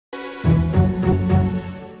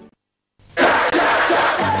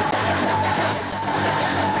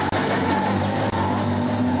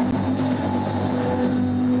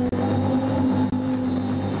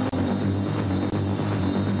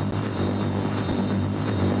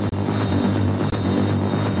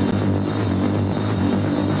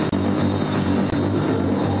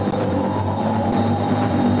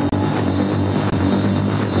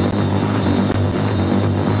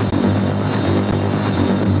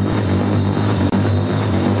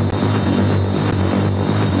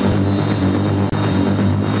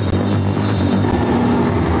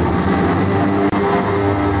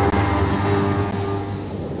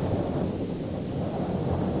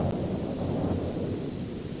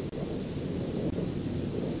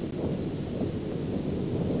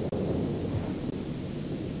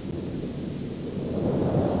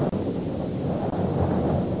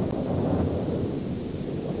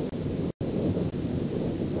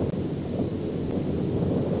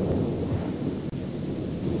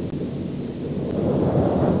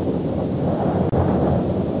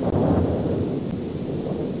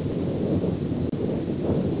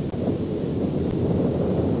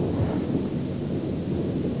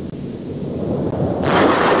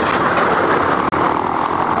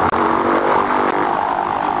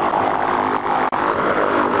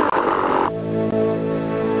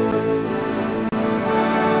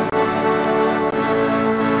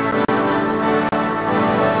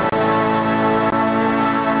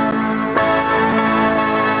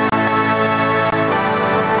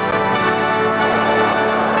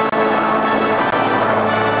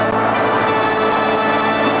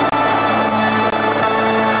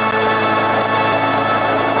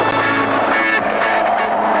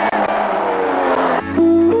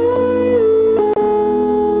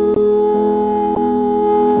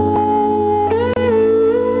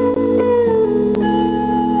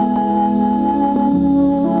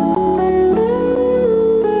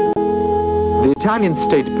Italian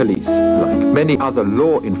state police, like many other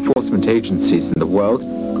law enforcement agencies in the world,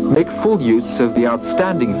 make full use of the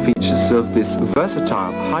outstanding features of this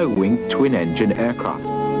versatile high-wing twin-engine aircraft.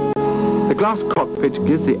 The glass cockpit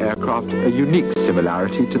gives the aircraft a unique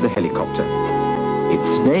similarity to the helicopter.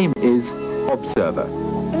 Its name is Observer.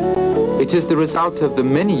 It is the result of the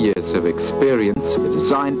many years of experience in the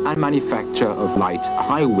design and manufacture of light,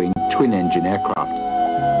 high-wing twin-engine aircraft.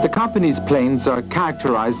 The company's planes are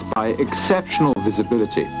characterized by exceptional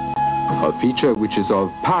visibility, a feature which is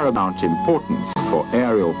of paramount importance for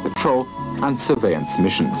aerial patrol and surveillance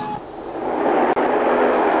missions.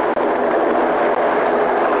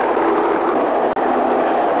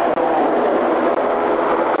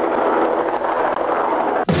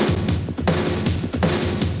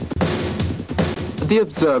 The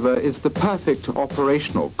Observer is the perfect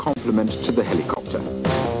operational complement to the helicopter.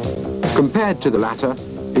 Compared to the latter,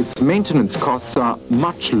 its maintenance costs are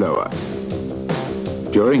much lower.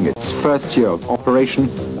 During its first year of operation,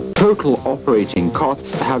 total operating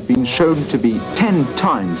costs have been shown to be 10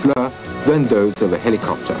 times lower than those of a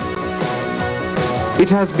helicopter. It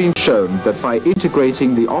has been shown that by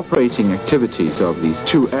integrating the operating activities of these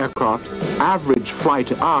two aircraft, average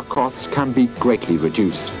flight hour costs can be greatly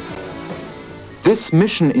reduced. This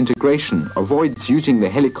mission integration avoids using the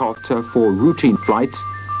helicopter for routine flights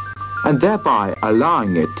and thereby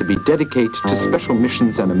allowing it to be dedicated to special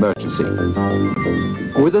missions and emergency.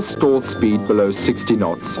 With a stall speed below 60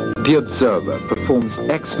 knots, the Observer performs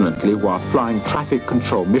excellently while flying traffic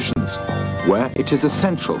control missions, where it is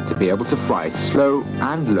essential to be able to fly slow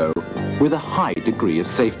and low with a high degree of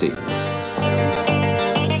safety.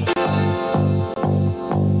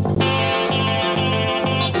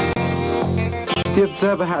 The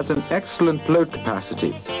Observer has an excellent load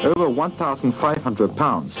capacity, over 1,500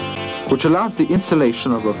 pounds, which allows the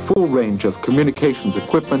installation of a full range of communications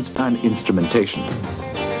equipment and instrumentation.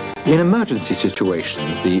 In emergency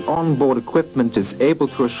situations, the onboard equipment is able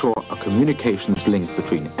to assure a communications link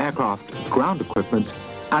between aircraft, ground equipment,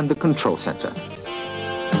 and the control center.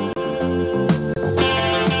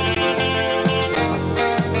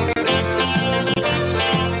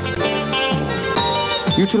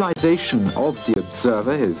 Utilization of the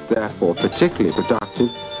Observer is therefore particularly productive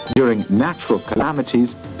during natural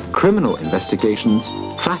calamities, criminal investigations,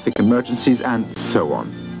 traffic emergencies, and so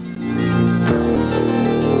on.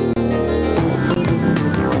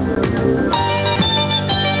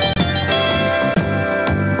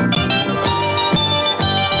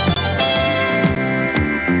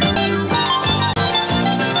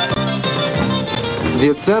 The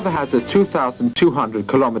Observer has a 2,200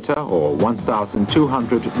 kilometer or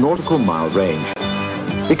 1,200 nautical mile range.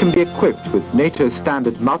 It can be equipped with NATO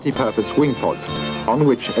standard multi-purpose wing pods, on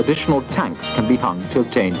which additional tanks can be hung to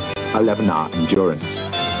obtain 11-hour endurance.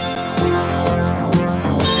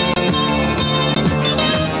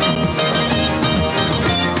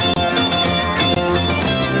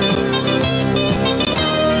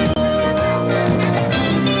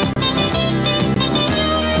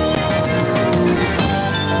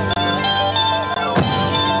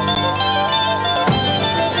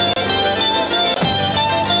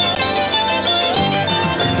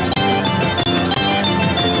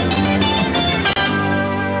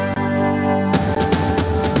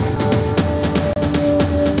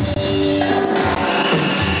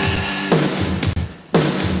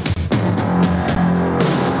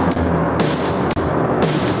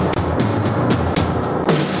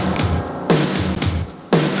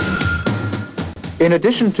 In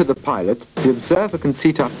addition to the pilot, the Observer can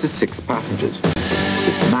seat up to 6 passengers.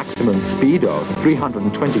 Its maximum speed of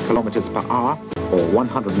 320 kilometers per hour, or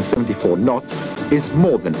 174 knots, is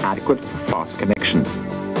more than adequate for fast connections.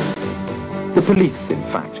 The police, in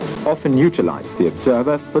fact, often utilize the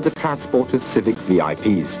Observer for the transport of civic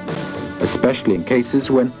VIPs, especially in cases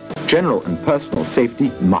when general and personal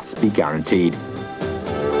safety must be guaranteed.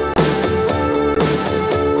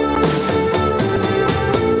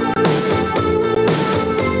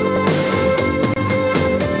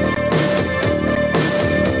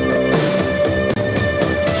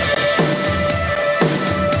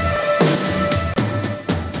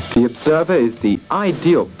 The Observer is the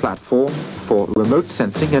ideal platform for remote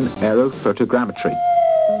sensing and aerophotogrammetry.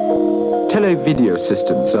 Televideo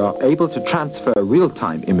systems are able to transfer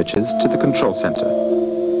real-time images to the control center.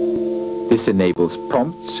 This enables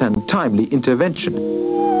prompt and timely intervention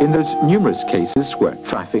in those numerous cases where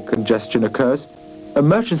traffic congestion occurs,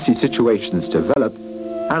 emergency situations develop,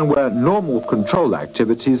 and where normal control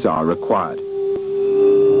activities are required.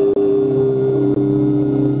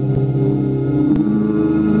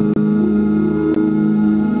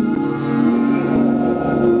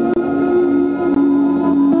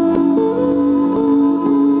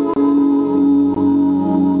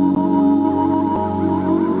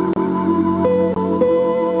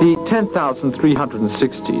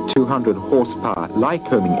 10,360 200 horsepower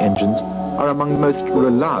Lycoming engines are among the most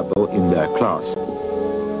reliable in their class.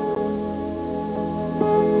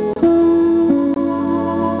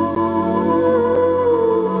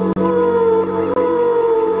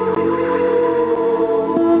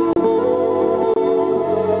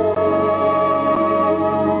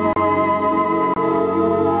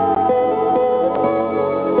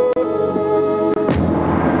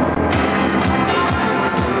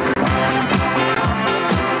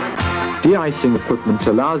 De-icing equipment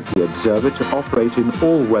allows the observer to operate in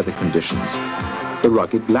all weather conditions. The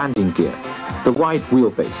rugged landing gear, the wide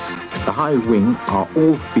wheelbase, the high wing are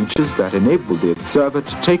all features that enable the observer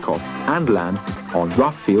to take off and land on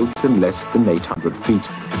rough fields in less than 800 feet.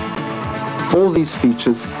 All these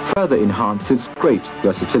features further enhance its great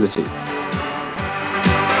versatility.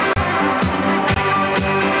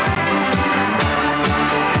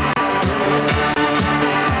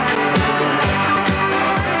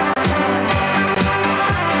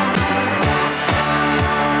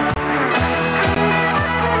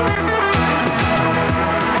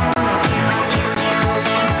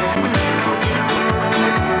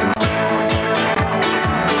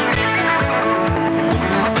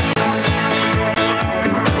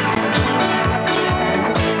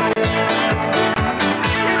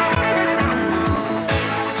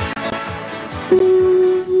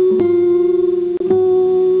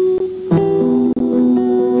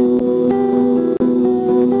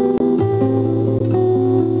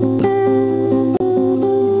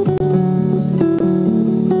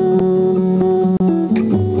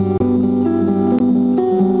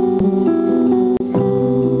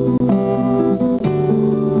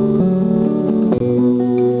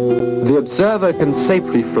 The observer can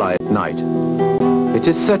safely fly at night. It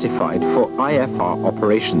is certified for IFR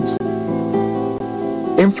operations.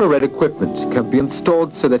 Infrared equipment can be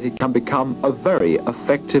installed so that it can become a very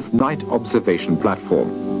effective night observation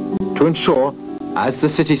platform to ensure, as the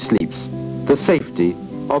city sleeps, the safety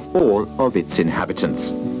of all of its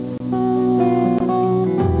inhabitants.